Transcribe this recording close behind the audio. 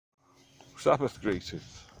Sabbath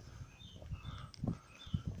greetings.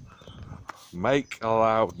 Make a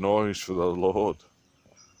loud noise for the Lord.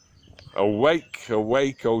 Awake,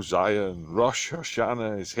 awake, O Zion. Rosh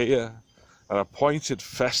Hashana is here, an appointed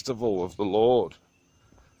festival of the Lord.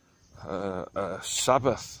 A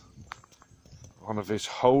Sabbath, one of his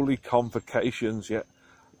holy convocations, yet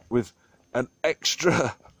with an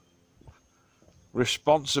extra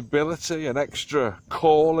responsibility, an extra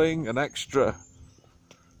calling, an extra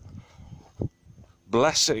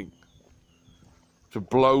blessing to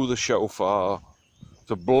blow the shofar,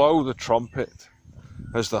 to blow the trumpet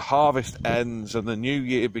as the harvest ends and the new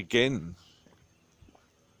year begins.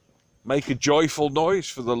 Make a joyful noise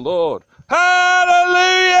for the Lord.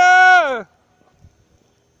 Hallelujah!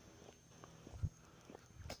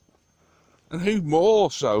 And who more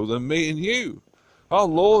so than me and you? Our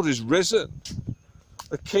Lord is risen.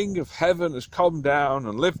 The King of heaven has come down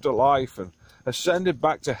and lived a life and ascended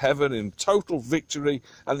back to heaven in total victory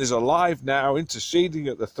and is alive now, interceding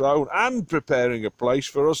at the throne and preparing a place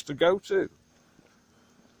for us to go to.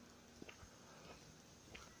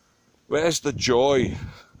 Where's the joy?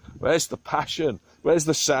 Where's the passion? Where's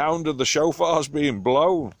the sound of the shofars being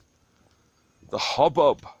blown? The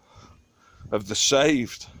hubbub of the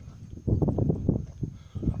saved.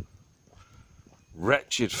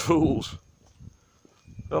 Wretched fools.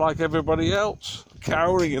 They're like everybody else,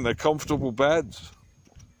 cowering in their comfortable beds,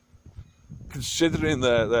 considering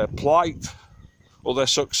their plight or their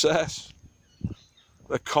success,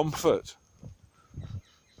 their comfort.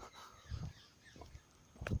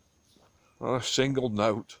 Not a single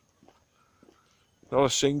note, not a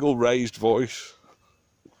single raised voice,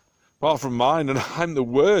 apart from mine, and I'm the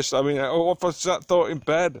worst. I mean, if I sat thought in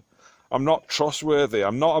bed, I'm not trustworthy,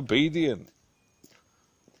 I'm not obedient.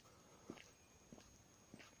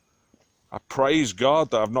 I praise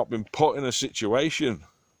God that I've not been put in a situation.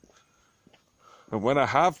 And when I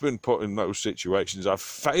have been put in those situations, I've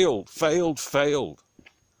failed.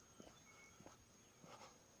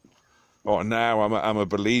 Oh, now I'm a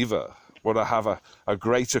believer. Would I have a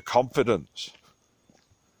greater confidence?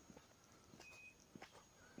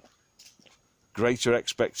 Greater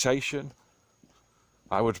expectation?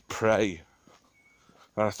 I would pray.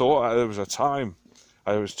 And I thought there was a time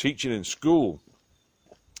I was teaching in school,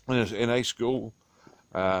 in a school,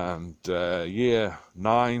 and year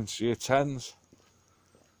 9s, year 10s,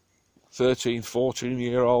 13,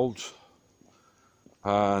 14-year-olds,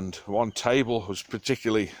 and one table was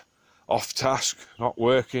particularly off task, not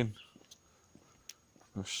working,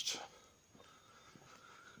 just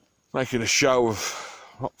making a show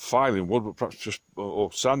of not filing wood, but perhaps just,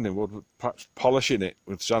 or sanding wood, but perhaps polishing it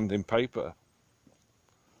with sanding paper.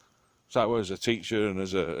 So that was as a teacher and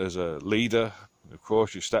as a leader. Of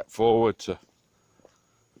course, you step forward to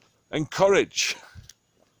encourage,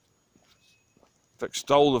 to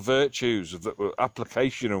extol the virtues of the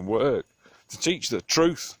application and work, to teach the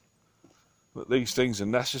truth that these things are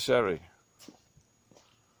necessary,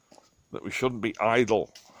 that we shouldn't be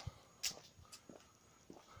idle.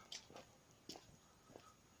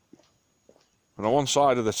 And on one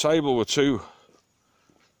side of the table were two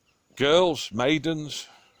girls, maidens,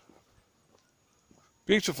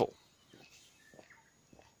 beautiful.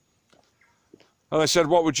 And they said,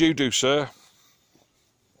 "What would you do, sir?"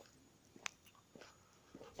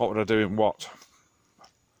 What would I do in what?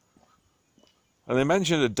 And they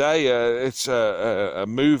mentioned a day, it's a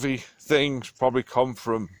movie thing, probably come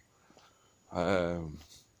from a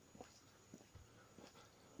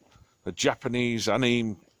Japanese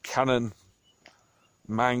anime, canon,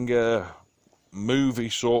 manga, movie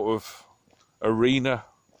sort of arena.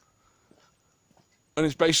 And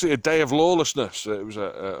it's basically a day of lawlessness. It was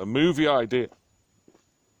a movie idea.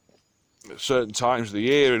 At certain times of the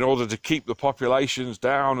year, in order to keep the populations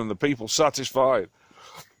down and the people satisfied,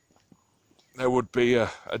 there would be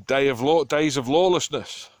a days of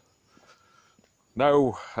lawlessness.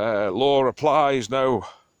 No law applies, no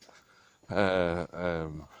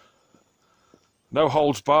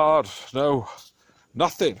holds barred,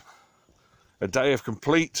 nothing. A day of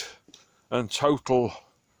complete and total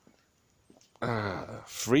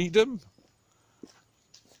freedom.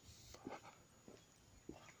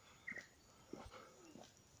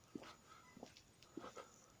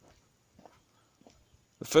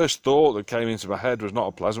 The first thought that came into my head was not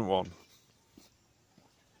a pleasant one.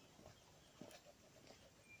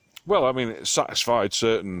 Well, I mean, it satisfied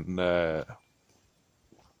certain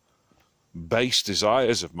base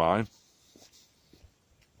desires of mine.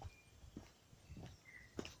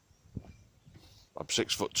 I'm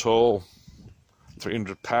 6 foot tall,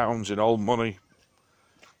 300 pounds in old money,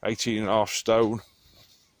 18.5 stone.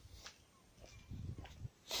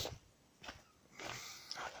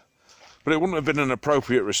 But it wouldn't have been an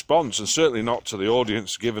appropriate response, and certainly not to the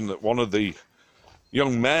audience, given that one of the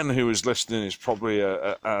young men who was listening is probably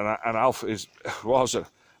an alpha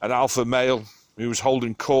male who was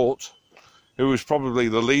holding court, who was probably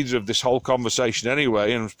the leader of this whole conversation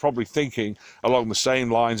anyway, and was probably thinking along the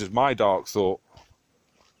same lines as my dark thought.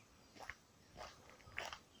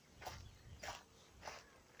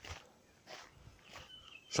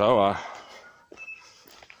 So I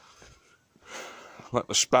let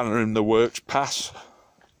the spanner in the works pass.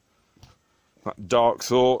 That dark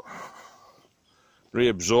thought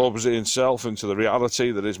reabsorbs itself into the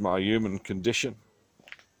reality that is my human condition.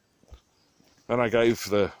 Then I gave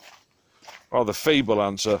the rather feeble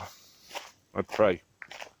answer, I'd pray.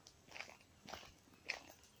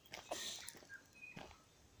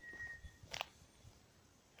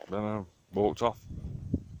 Then I walked off.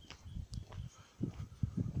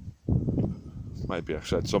 Maybe I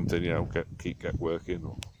said something, keep working.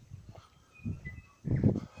 Or...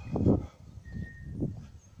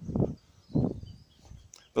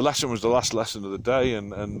 The lesson was the last lesson of the day,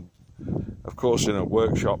 and of course in a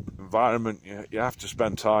workshop environment you have to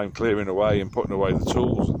spend time clearing away and putting away the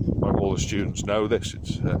tools. Like all the students know this,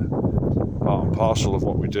 it's part and parcel of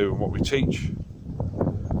what we do and what we teach.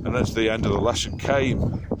 And as the end of the lesson came,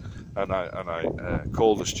 and I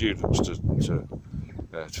called the students to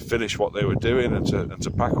finish what they were doing and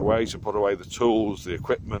to pack away, to put away the tools, the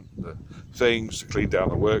equipment, the things, to clean down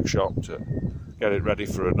the workshop, to get it ready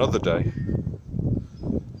for another day.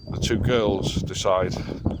 The two girls decide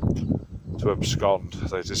to abscond.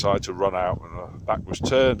 They decide to run out, and my back was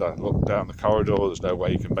turned. I looked down the corridor. There's no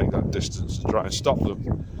way you can make that distance to try and stop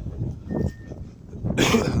them.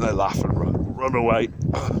 And they laugh and run away,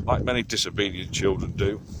 like many disobedient children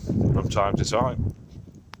do from time to time.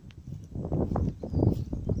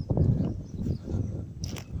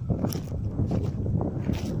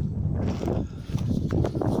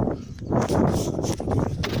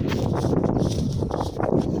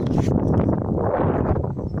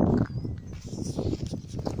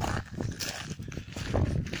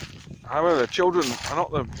 However, children are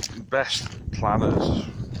not the best planners.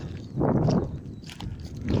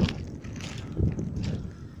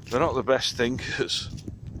 They're not the best thinkers.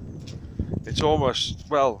 It's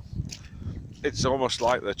almost like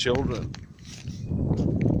they're children.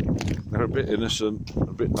 They're a bit innocent,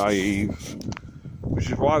 a bit naive,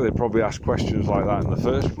 which is why they probably ask questions like that in the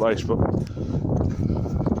first place. But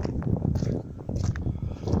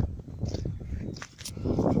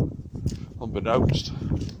unbeknownst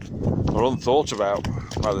or unthought about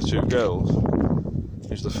by the two girls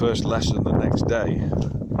is the first lesson the next day.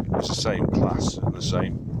 It's the same class in the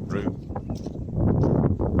same room.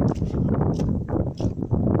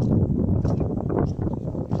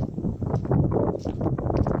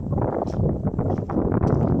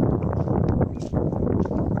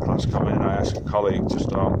 Class come in, I asked a colleague to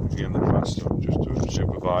start begin the class, just to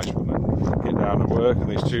supervise when they get down to work, and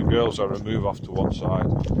these two girls I remove off to one side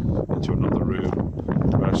into another room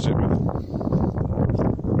where I sit with them.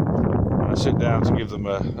 And I sit down to give them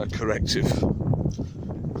a corrective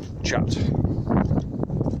chat.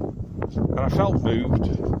 And I felt moved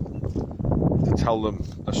to tell them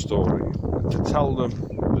a story, to tell them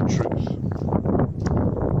the truth.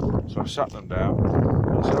 So I sat them down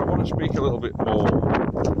and I said, I want to speak a little bit more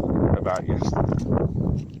about yesterday.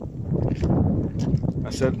 I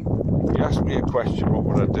said, you asked me a question, what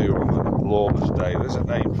would I do on the lawless day? There's a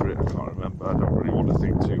name for it, I can't remember. I don't really want to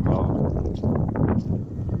think too hard.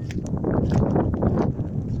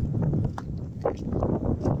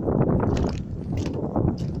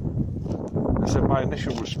 I said my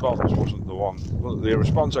initial response wasn't the one. Well, the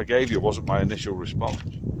response I gave you wasn't my initial response.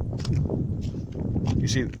 You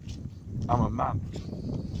see, I'm a man.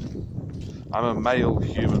 I'm a male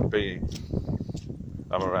human being.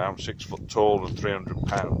 I'm around 6 foot tall and 300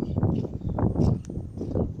 pounds.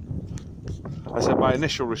 I said my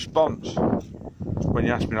initial response when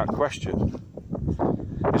you asked me that question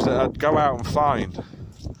is that I'd go out and find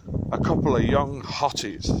a couple of young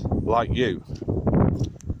hotties like you,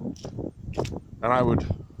 and I would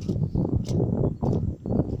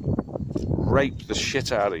rape the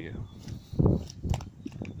shit out of you.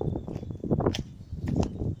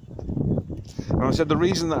 And I said the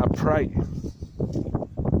reason that I pray,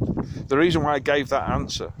 the reason why I gave that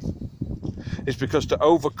answer, is because to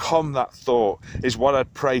overcome that thought is what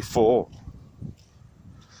I'd pray for.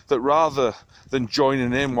 That rather than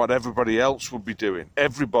joining in what everybody else would be doing,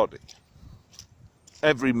 everybody,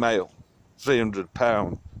 every male, 300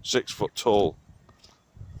 pound, 6 foot tall,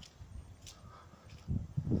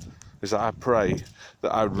 is that I pray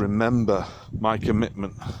that I would remember my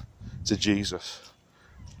commitment to Jesus.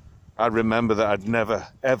 I'd remember that I'd never,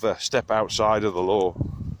 ever step outside of the law.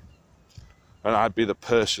 And I'd be the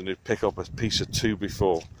person who'd pick up a piece of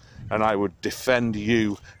 2x4, and I would defend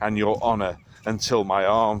you and your honour until my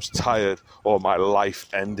arms tired or my life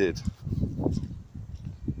ended.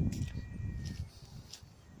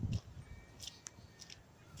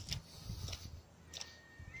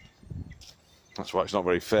 That's why it's not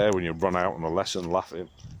very fair when you run out on a lesson laughing.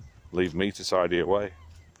 Leave me to tidy away.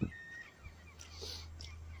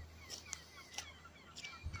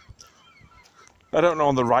 I don't know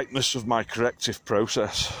on the rightness of my corrective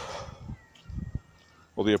process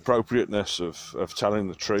or the appropriateness of telling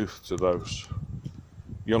the truth to those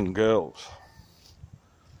young girls.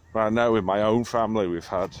 But I know in my own family we've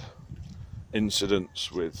had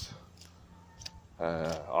incidents with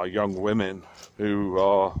our young women who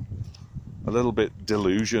are a little bit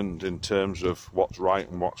delusioned in terms of what's right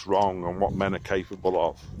and what's wrong and what men are capable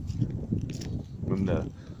of. In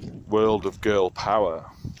the world of girl power,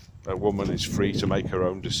 a woman is free to make her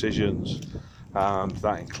own decisions, and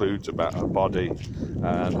that includes about her body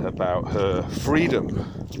and about her freedom,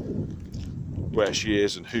 where she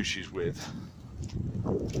is and who she's with,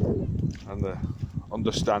 and the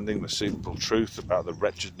understanding the simple truth about the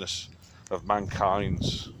wretchedness of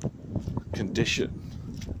mankind's condition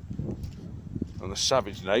and the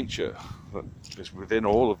savage nature that is within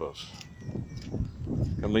all of us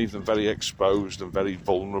can leave them very exposed and very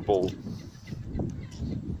vulnerable.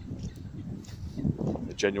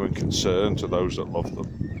 A genuine concern to those that love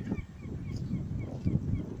them.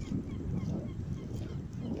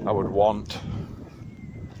 I would want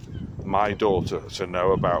my daughter to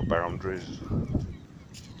know about boundaries,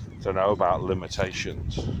 to know about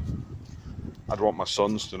limitations. I'd want my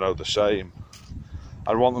sons to know the same.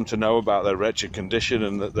 I'd want them to know about their wretched condition,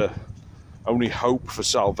 and that the only hope for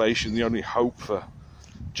salvation, the only hope for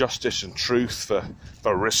justice and truth,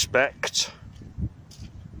 for respect,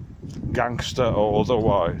 gangster or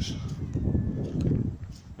otherwise,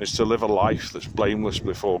 is to live a life that's blameless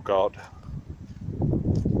before God.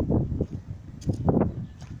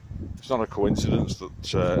 It's not a coincidence that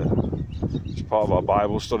as part of our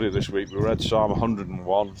Bible study this week we read Psalm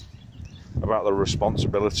 101 about the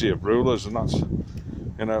responsibility of rulers, and that's,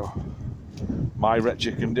 my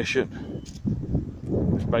wretched condition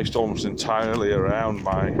is based almost entirely around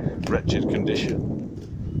my wretched condition.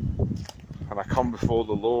 And I come before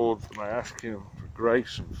the Lord and I ask Him for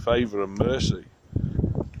grace and favour and mercy,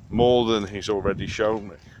 more than He's already shown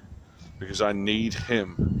me, because I need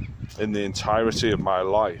Him in the entirety of my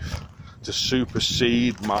life to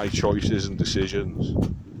supersede my choices and decisions,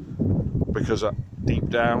 because deep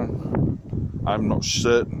down I'm not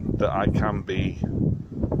certain that I can be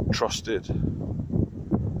trusted.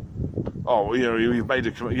 Oh, you've made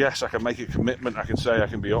a commitment. Yes, I can make a commitment. I can say I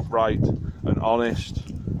can be upright and honest.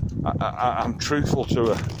 I'm truthful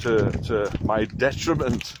to my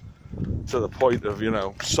detriment, to the point of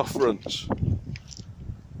sufferance.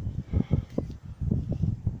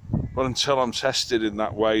 But until I'm tested in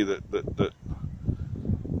that way that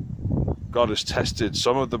God has tested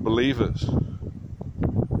some of the believers,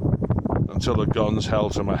 until a gun's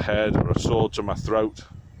held to my head or a sword to my throat,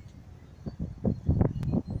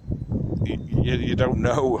 you don't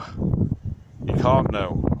know, you can't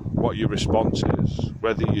know what your response is,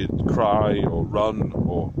 whether you cry or run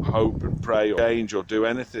or hope and pray or change or do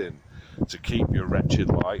anything to keep your wretched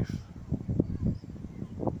life.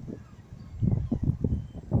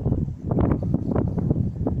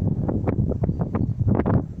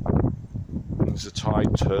 As the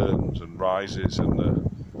tide turns and rises and the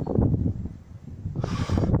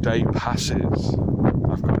day passes,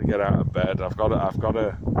 I've got to get out of bed. I've got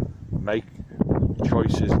to make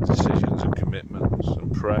choices, decisions and commitments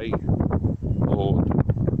and pray, Lord,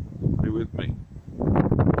 be with me,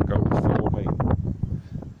 go before me,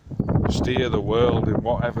 steer the world in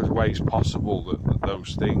whatever ways possible that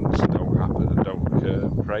those things don't happen and don't occur.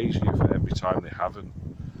 Praise you for every time they haven't,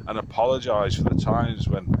 and apologise for the times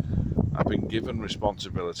when I've been given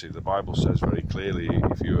responsibility. The Bible says very clearly,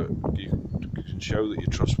 if you can show that you're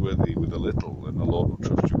trustworthy with a little, then the Lord will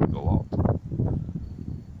trust you with a lot.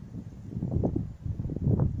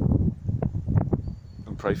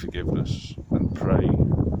 And pray forgiveness, and pray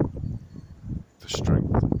for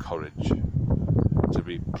strength and courage to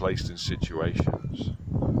be placed in situations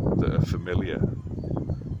that are familiar,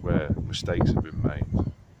 where mistakes have been made,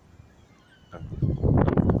 and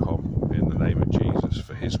overcome in the name of Jesus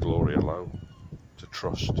for His glory alone, to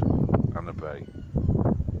trust and obey.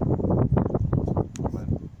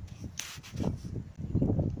 Amen.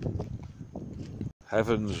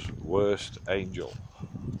 Heaven's worst angel.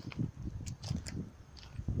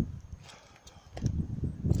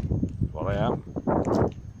 what I am.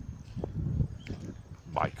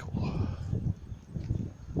 Michael.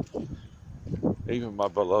 Even my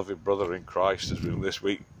beloved brother in Christ has been this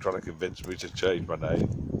week trying to convince me to change my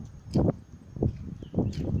name.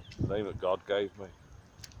 The name that God gave me.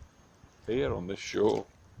 Here on this shore.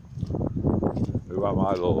 Who am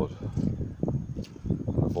I, Lord? And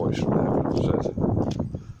a voice from heaven says,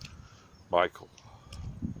 Michael.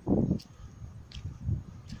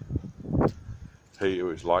 He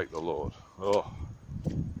who is like the Lord. Oh.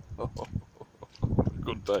 A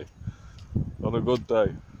good day. On a good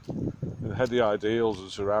day. In heady ideals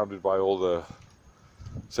and surrounded by all the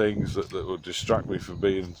things that would distract me from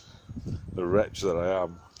being the wretch that I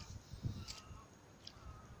am.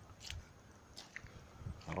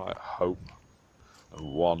 I might hope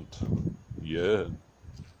and want, yearn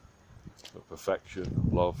for perfection,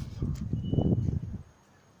 love,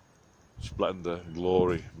 splendour,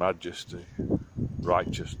 glory, majesty,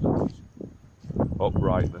 righteousness,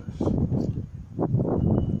 uprightness.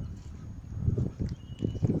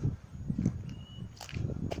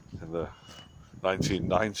 In the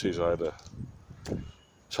 1990s I had a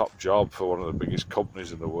top job for one of the biggest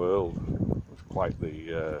companies in the world. It was quite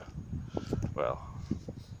the,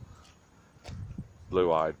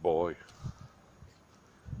 blue-eyed boy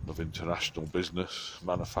of international business,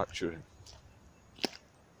 manufacturing.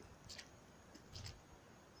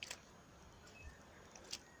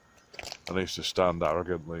 I used to stand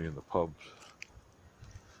arrogantly in the pubs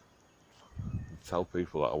and tell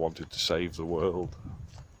people that I wanted to save the world.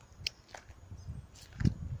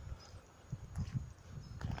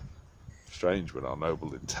 Strange when our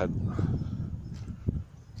noble intent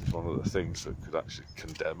is one of the things that could actually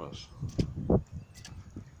condemn us.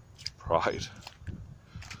 Pride.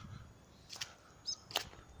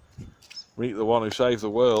 Meet the one who saved the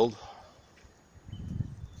world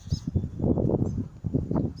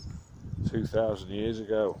 2,000 years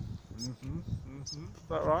ago. Is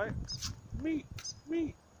that right? Meet.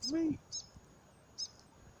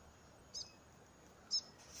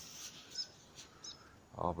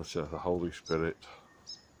 Arbiter, the Holy Spirit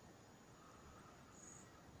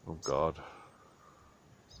of God.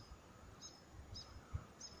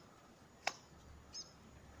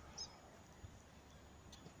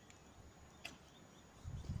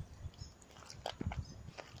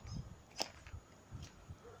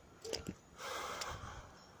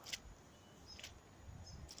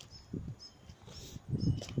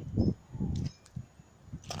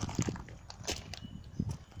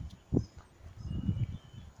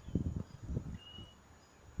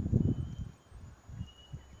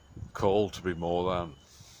 Called to be more than,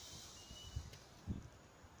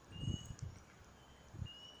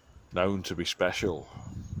 known to be special.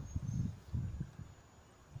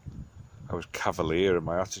 I was cavalier in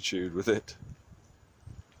my attitude with it.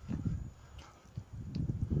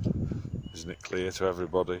 Isn't it clear to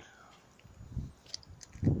everybody?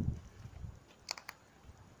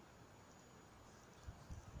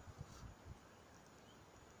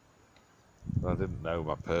 I didn't know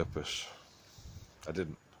my purpose. I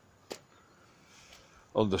didn't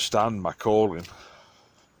understand my calling.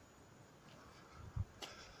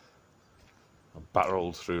 I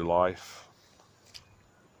barreled through life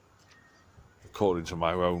according to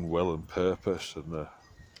my own will and purpose, and the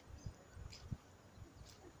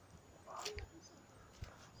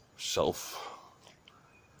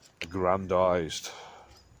self-aggrandized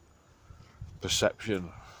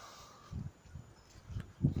perception,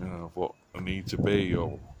 of what I need to be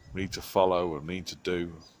or need to follow or need to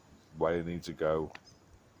do, way I need to go.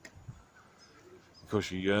 Because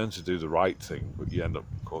you yearn to do the right thing, but you end up,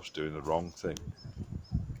 of course, doing the wrong thing.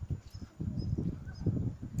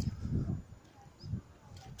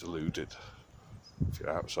 Deluded. If you're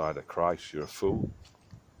outside of Christ, you're a fool.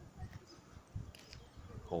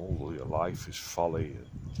 All your life is folly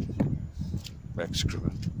and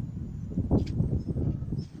excrement.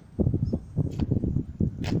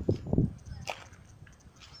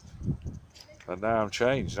 And now I'm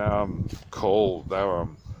changed. Now I'm called. Now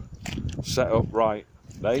I'm set up right,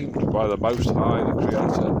 named by the Most High, the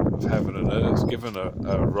Creator of heaven and earth, given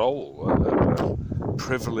a role, a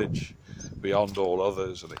privilege beyond all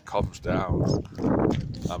others, and it comes down.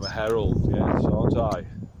 I'm a herald, yes, aren't I?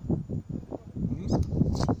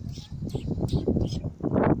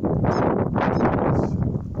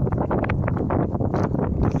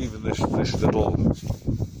 Even this little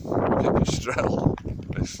pipistrelle,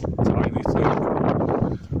 this tiny thing,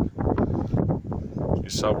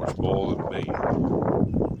 is so much more than me.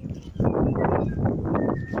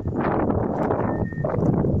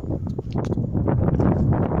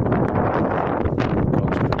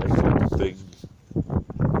 God's created thing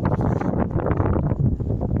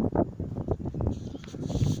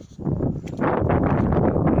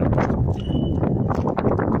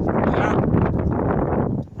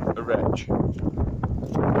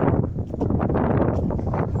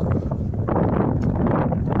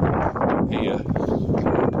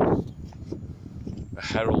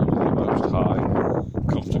herald of the Most High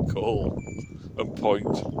come to call and point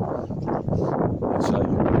and say,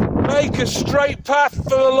 make a straight path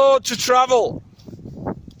for the Lord to travel.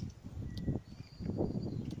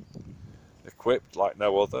 Equipped like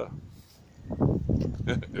no other.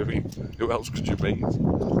 I mean, who else could you meet?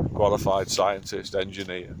 Qualified scientist,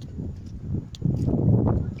 engineer.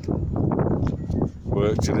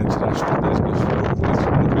 Worked in international business for one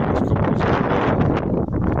of the biggest companies in the world.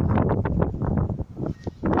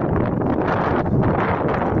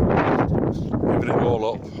 Giving it all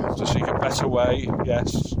up to seek a better way,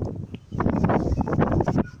 yes.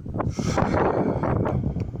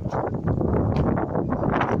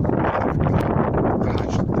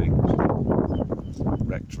 Passion things.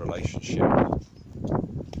 Wrecked relationship.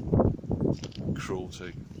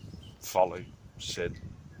 Cruelty. Folly. Sin.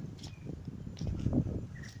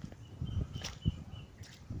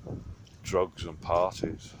 Drugs and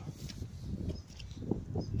parties,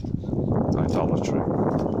 idolatry,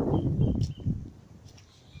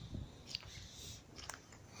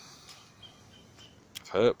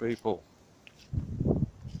 hurt people,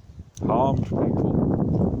 harmed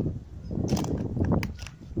people,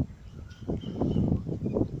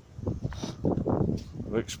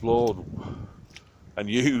 I've explored and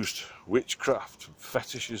used witchcraft and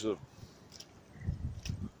fetishism.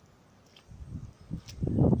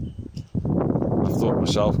 Thought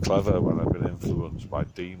myself clever when I've been influenced by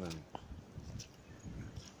demons.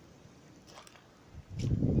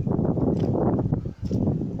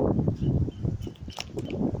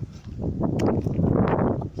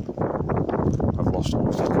 I've lost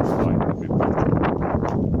almost every fight, every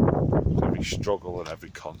battle, every struggle and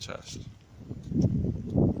every contest.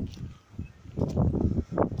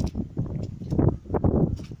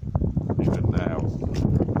 Even now,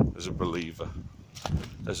 as a believer,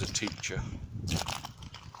 as a teacher,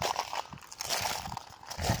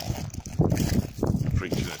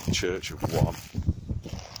 preaching at a church of one,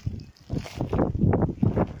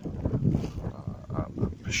 I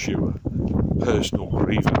pursue a personal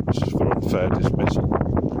grievance for unfair dismissal.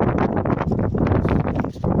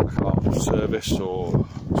 I can't service or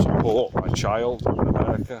support my child in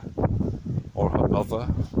America, or her mother,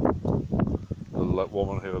 the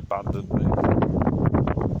woman who abandoned me.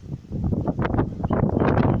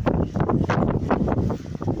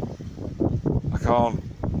 I can't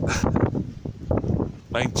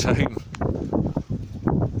maintain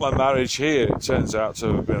my marriage here. It turns out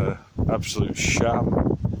to have been an absolute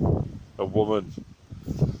sham. A woman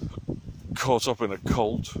caught up in a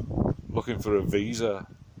cult, looking for a visa,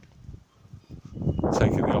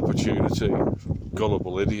 taking the opportunity,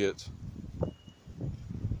 gullible idiot.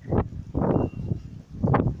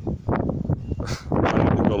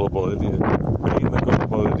 Being the gullible idiot. Being the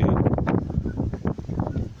gullible idiot.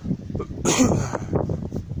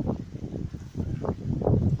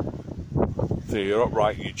 So you're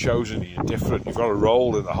upright, you're chosen, you're different, you've got a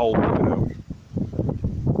role in the whole,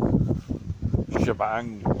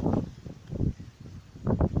 shebang.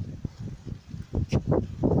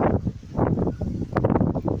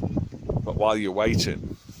 But while you're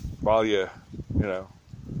waiting, while you're,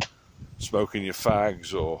 smoking your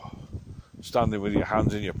fags or standing with your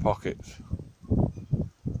hands in your pockets,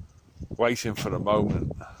 waiting for a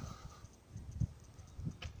moment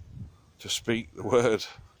to speak the word,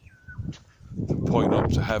 to point up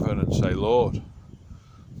to heaven and say, Lord,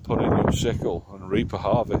 put in your sickle and reap a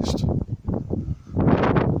harvest.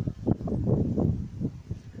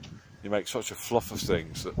 You make such a fluff of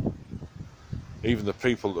things that even the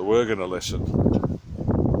people that were going to listen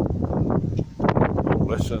won't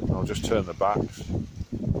listen. They'll just turn their backs,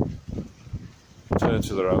 turn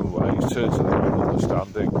to their own ways, turn to their own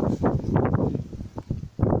understanding.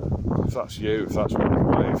 If that's you, if that's what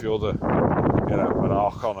you're doing, if you're the, an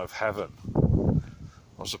archon of heaven,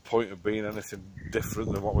 what's the point of being anything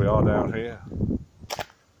different than what we are down here?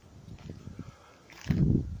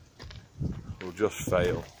 We'll just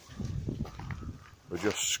fail. We're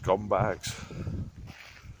just scumbags.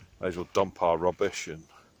 May as well dump our rubbish and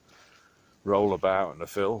roll about in the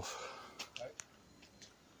filth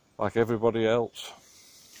like everybody else.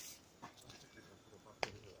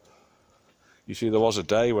 You see, there was a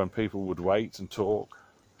day when people would wait and talk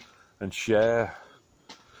and share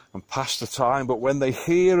and pass the time, but when they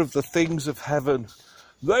hear of the things of heaven,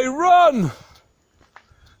 they run,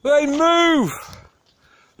 they move,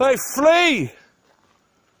 they flee,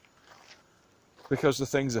 because the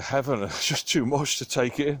things of heaven are just too much to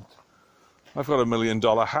take in. I've got $1 million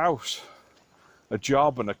house, a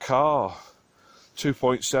job and a car,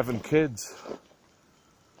 2.7 kids,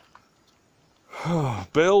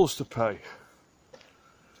 bills to pay,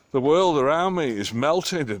 The world around me is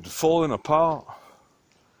melting and falling apart.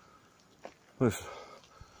 There's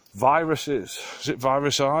viruses. Is it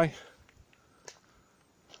virus I?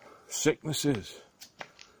 Sicknesses.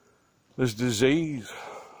 There's disease.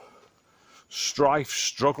 Strife,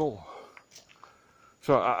 struggle.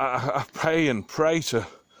 So I pray and pray to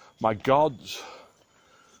my gods,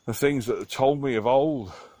 the things that have told me of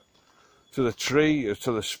old, to the tree, or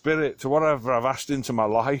to the spirit, to whatever I've asked into my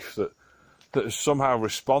life that has somehow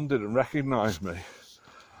responded and recognised me.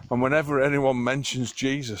 And whenever anyone mentions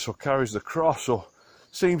Jesus or carries the cross or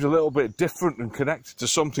seems a little bit different and connected to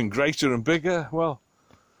something greater and bigger, well,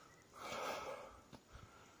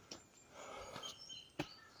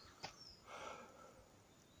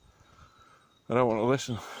 I don't want to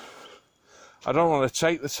listen. I don't want to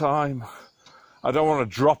take the time. I don't want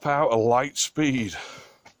to drop out at light speed.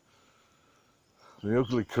 The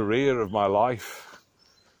ugly career of my life,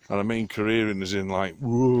 and I mean careering as in like,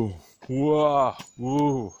 woo, whoa,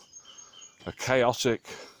 woo, a chaotic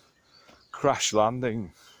crash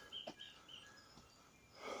landing.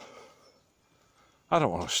 I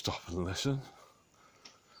don't want to stop and listen.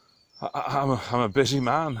 I'm a busy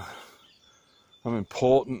man. I'm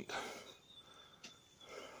important.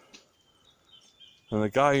 And the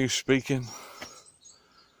guy who's speaking,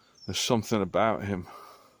 there's something about him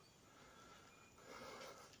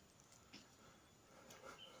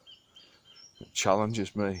that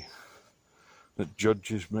challenges me, that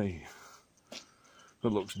judges me,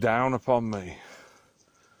 that looks down upon me,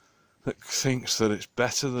 that thinks that it's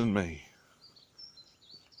better than me.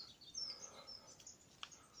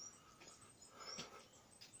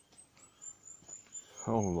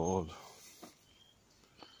 Oh Lord,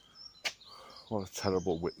 what a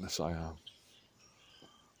terrible witness I am.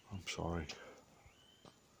 I'm sorry.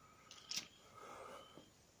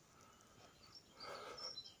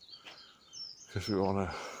 Because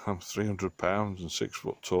I'm 300 pounds and 6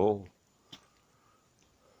 foot tall.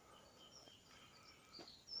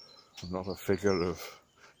 I'm not a figure of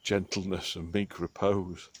gentleness and meek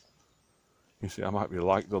repose. You see, I might be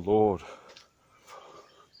like the Lord.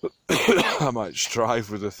 I might strive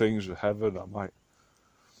with the things of heaven. I might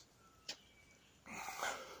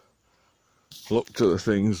look to the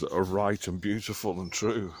things that are right and beautiful and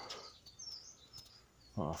true.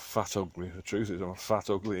 I'm a fat, ugly, the truth is I'm a fat,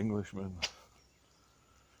 ugly Englishman.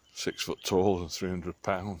 6 foot tall and 300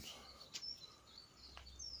 pounds.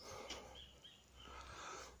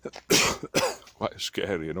 Quite a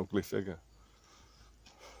scary and ugly figure.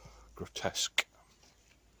 Grotesque.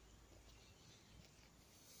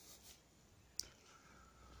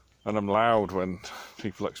 And I'm loud when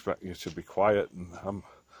people expect you to be quiet, and I'm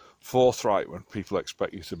forthright when people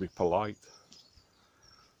expect you to be polite.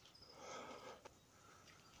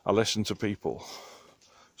 I listen to people,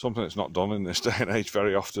 something that's not done in this day and age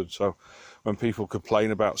very often. So when people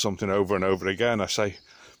complain about something over and over again, I say,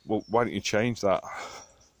 well, why don't you change that?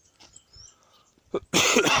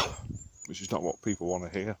 Which is not what people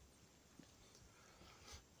want to hear.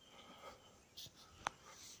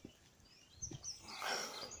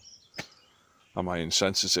 Am I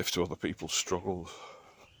insensitive to other people's struggles?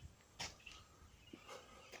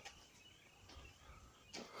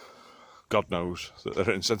 God knows that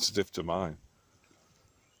they're insensitive to mine.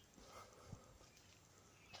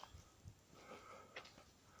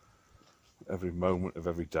 Every moment of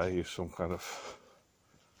every day is some kind of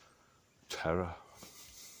terror.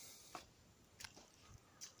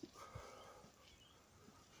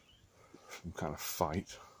 Some kind of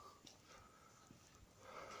fight.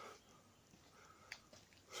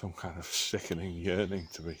 Some kind of sickening yearning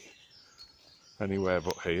to be anywhere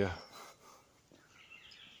but here.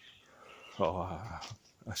 Oh,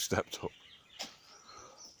 I stepped up.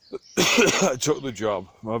 I took the job.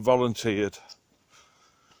 I volunteered.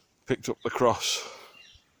 Picked up the cross.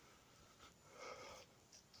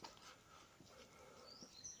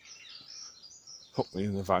 Put me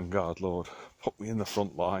in the vanguard, Lord. Put me in the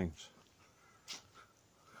front lines.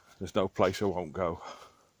 There's no place I won't go.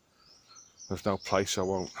 There's no place I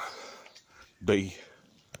won't be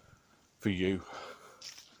for you.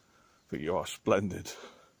 For you are splendid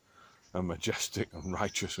and majestic and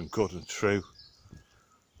righteous and good and true.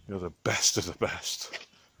 You're the best of the best.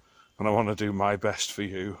 And I want to do my best for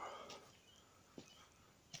you.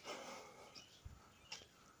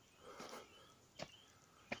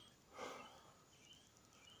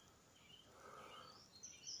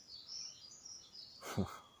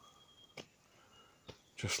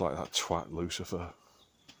 Just like that twat Lucifer.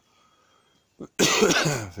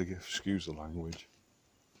 Excuse the language.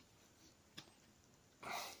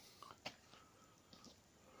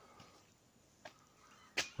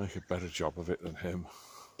 Make a better job of it than him.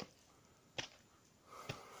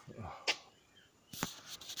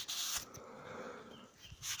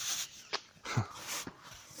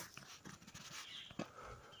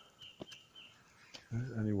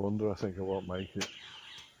 Any wonder I think I won't make it.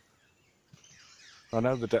 I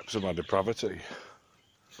know the depths of my depravity.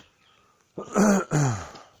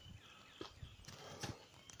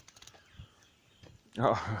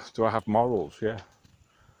 Oh, do I have morals? Yeah.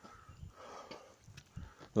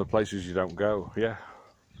 The places you don't go, yeah.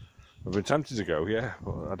 I've been tempted to go, yeah,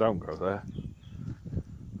 but I don't go there.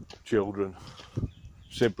 Children,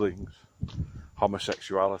 siblings,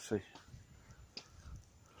 homosexuality.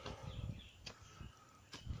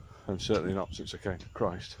 And certainly not since I came to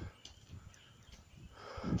Christ.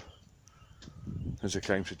 Since I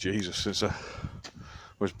came to Jesus, since I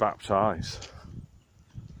was baptised.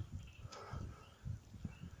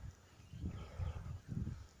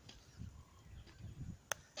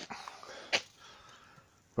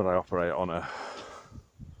 But I operate on a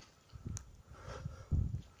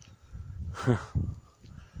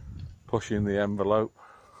pushing the envelope.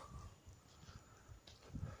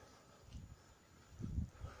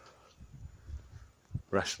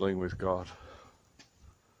 Wrestling with God.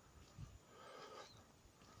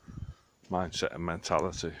 Mindset and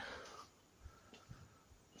mentality.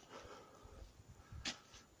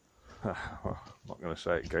 Well, I'm not going to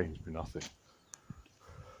say it gains me nothing.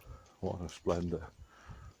 What a splendour.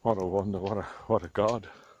 What a wonder, what a God.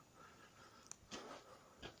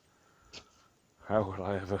 How would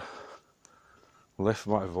I ever lift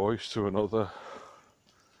my voice to another?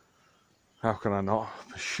 How can I not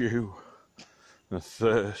pursue and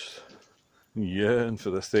thirst and yearn for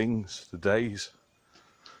the things, the days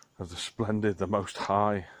of the splendid, the Most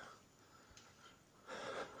High?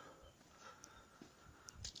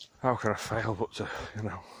 How can I fail but to,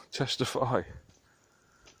 testify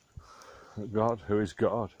that God, who is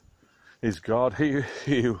God, is God. He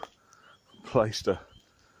who placed a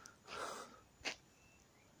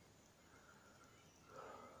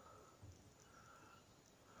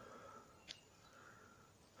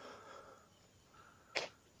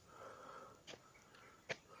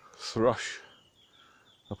thrush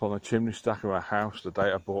upon the chimney stack of our house the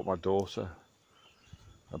day I bought my daughter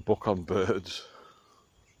a book on birds.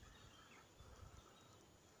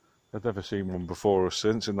 I'd never seen one before or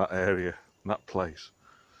since in that area, in that place.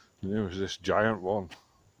 And there was this giant one.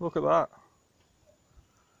 Look at that.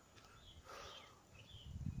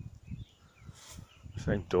 The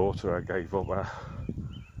same daughter I gave up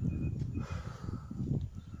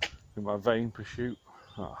in my vain pursuit.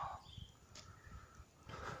 Oh,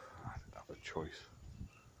 I didn't have a choice.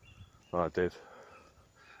 But I did.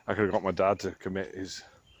 I could have got my dad to commit his,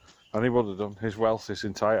 and he would have done, his wealth, his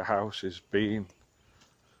entire house, his being,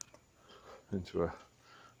 into a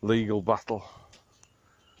legal battle.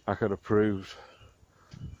 I could have proved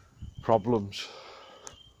problems.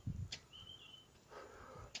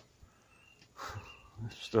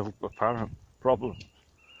 Still apparent problem.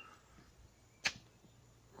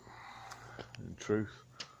 In truth.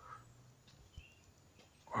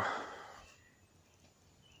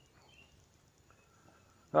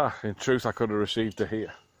 In truth, I could have received her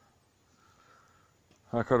here.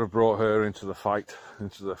 I could have brought her into the fight,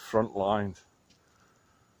 into the front lines.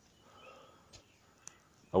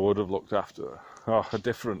 I would have looked after her. A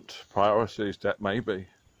different priorities, that may be.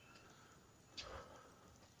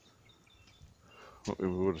 But we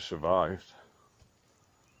would have survived.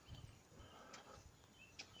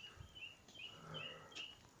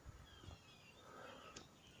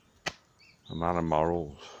 A man of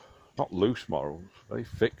morals. Not loose morals, very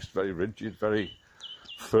fixed, very rigid, very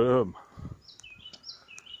firm.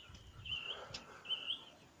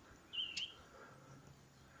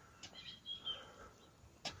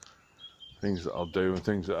 Things that I'll do and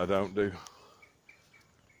things that I don't do.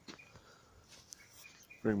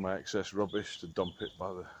 Bring my excess rubbish to dump it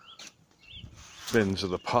by the bins of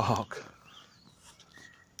the park.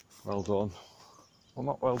 Well done. Well,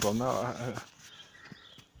 not well done, no. I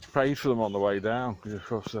prayed for them on the way down, because of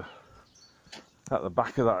course at the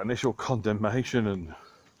back of that initial condemnation and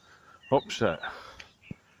upset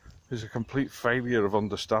is a complete failure of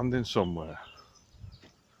understanding somewhere.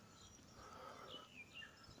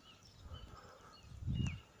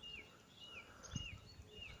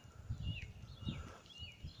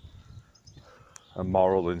 A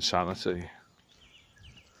moral insanity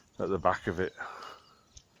at the back of it.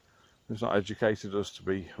 It's not educated us to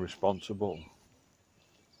be responsible.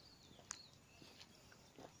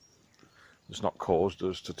 It's not caused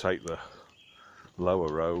us to take the lower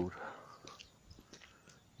road.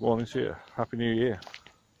 Morning to you. Happy New Year.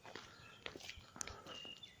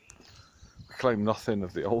 We claim nothing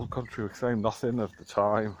of the old country. We claim nothing of the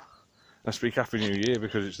time. I speak Happy New Year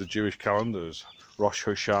because it's the Jewish calendar's Rosh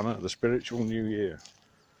Hashana, the spiritual New Year.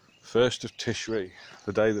 First of Tishri,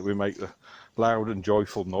 the day that we make the loud and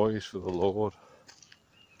joyful noise for the Lord.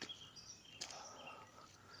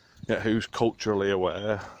 Yet who's culturally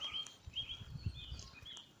aware?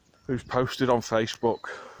 Who's posted on Facebook?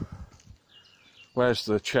 Where's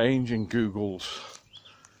the change in Google's,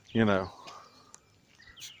 you know,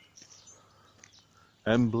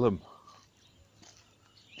 emblem?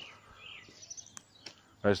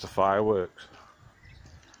 Where's the fireworks?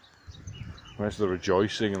 Where's the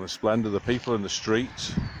rejoicing and the splendour of the people in the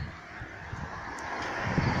streets?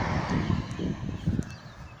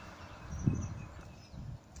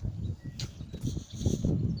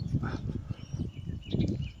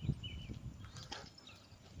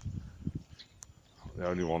 The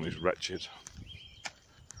only one who's wretched.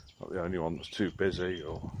 Not the only one that's too busy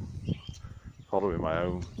or following my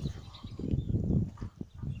own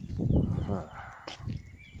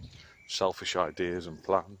selfish ideas and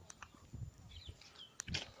plans.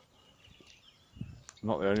 I'm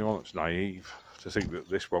not the only one that's naive to think that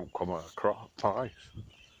this won't come at a price.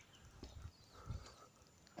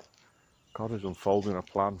 God is unfolding a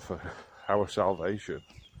plan for our salvation,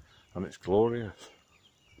 and it's glorious.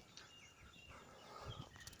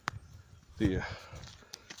 Do you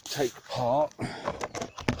take part,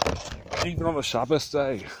 even on a Sabbath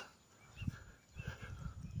day?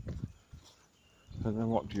 And then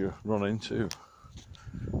what do you run into?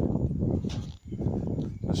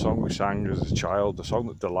 The song we sang as a child, the song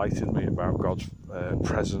that delighted me about God's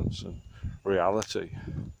presence and reality.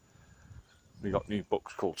 We got new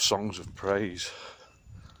books called Songs of Praise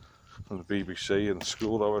from the BBC and the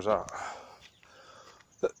school I was at.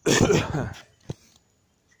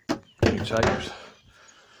 New tapes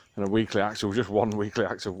and a weekly act, or just one weekly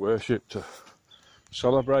act of worship to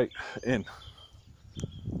celebrate in.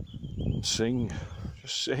 Sing,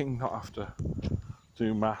 just sing, not have to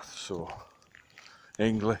do maths or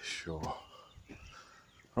English or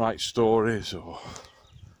write stories or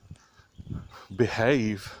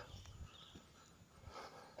behave.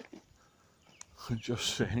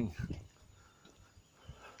 Just sing.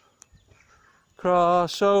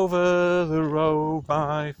 Cross over the road,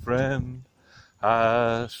 my friend.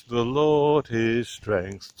 Ask the Lord his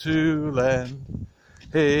strength to lend.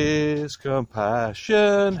 His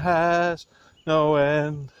compassion has no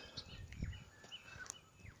end.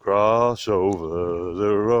 Cross over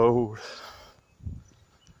the road.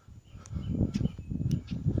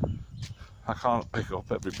 I can't pick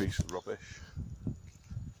up every piece of rubbish.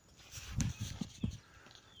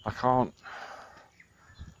 I can't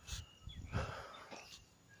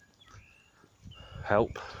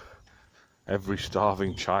help every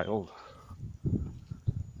starving child.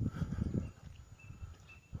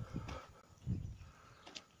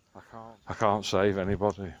 I can't save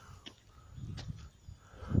anybody.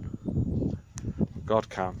 God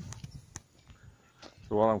can.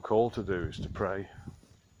 So what I'm called to do is to pray,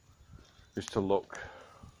 is to look,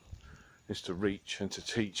 is to reach and to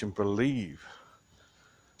teach and believe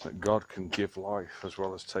that God can give life as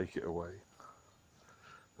well as take it away.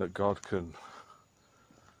 That God can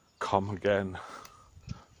come again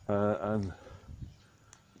and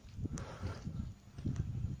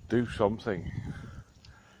do something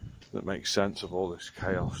that makes sense of all this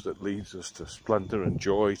chaos, that leads us to splendour and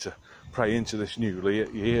joy, to pray into this new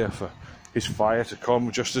year for his fire to come,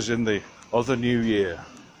 just as in the other new year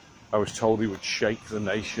I was told he would shake the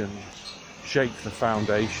nations, shake the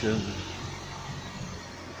foundation.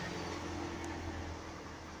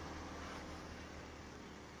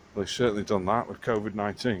 Well, he's certainly done that with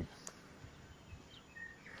COVID-19.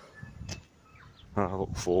 And I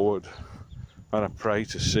look forward and I pray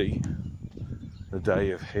to see the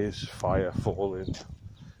day of his fire falling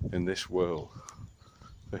in this world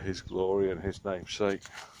for his glory and his name's sake.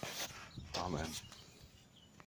 Amen.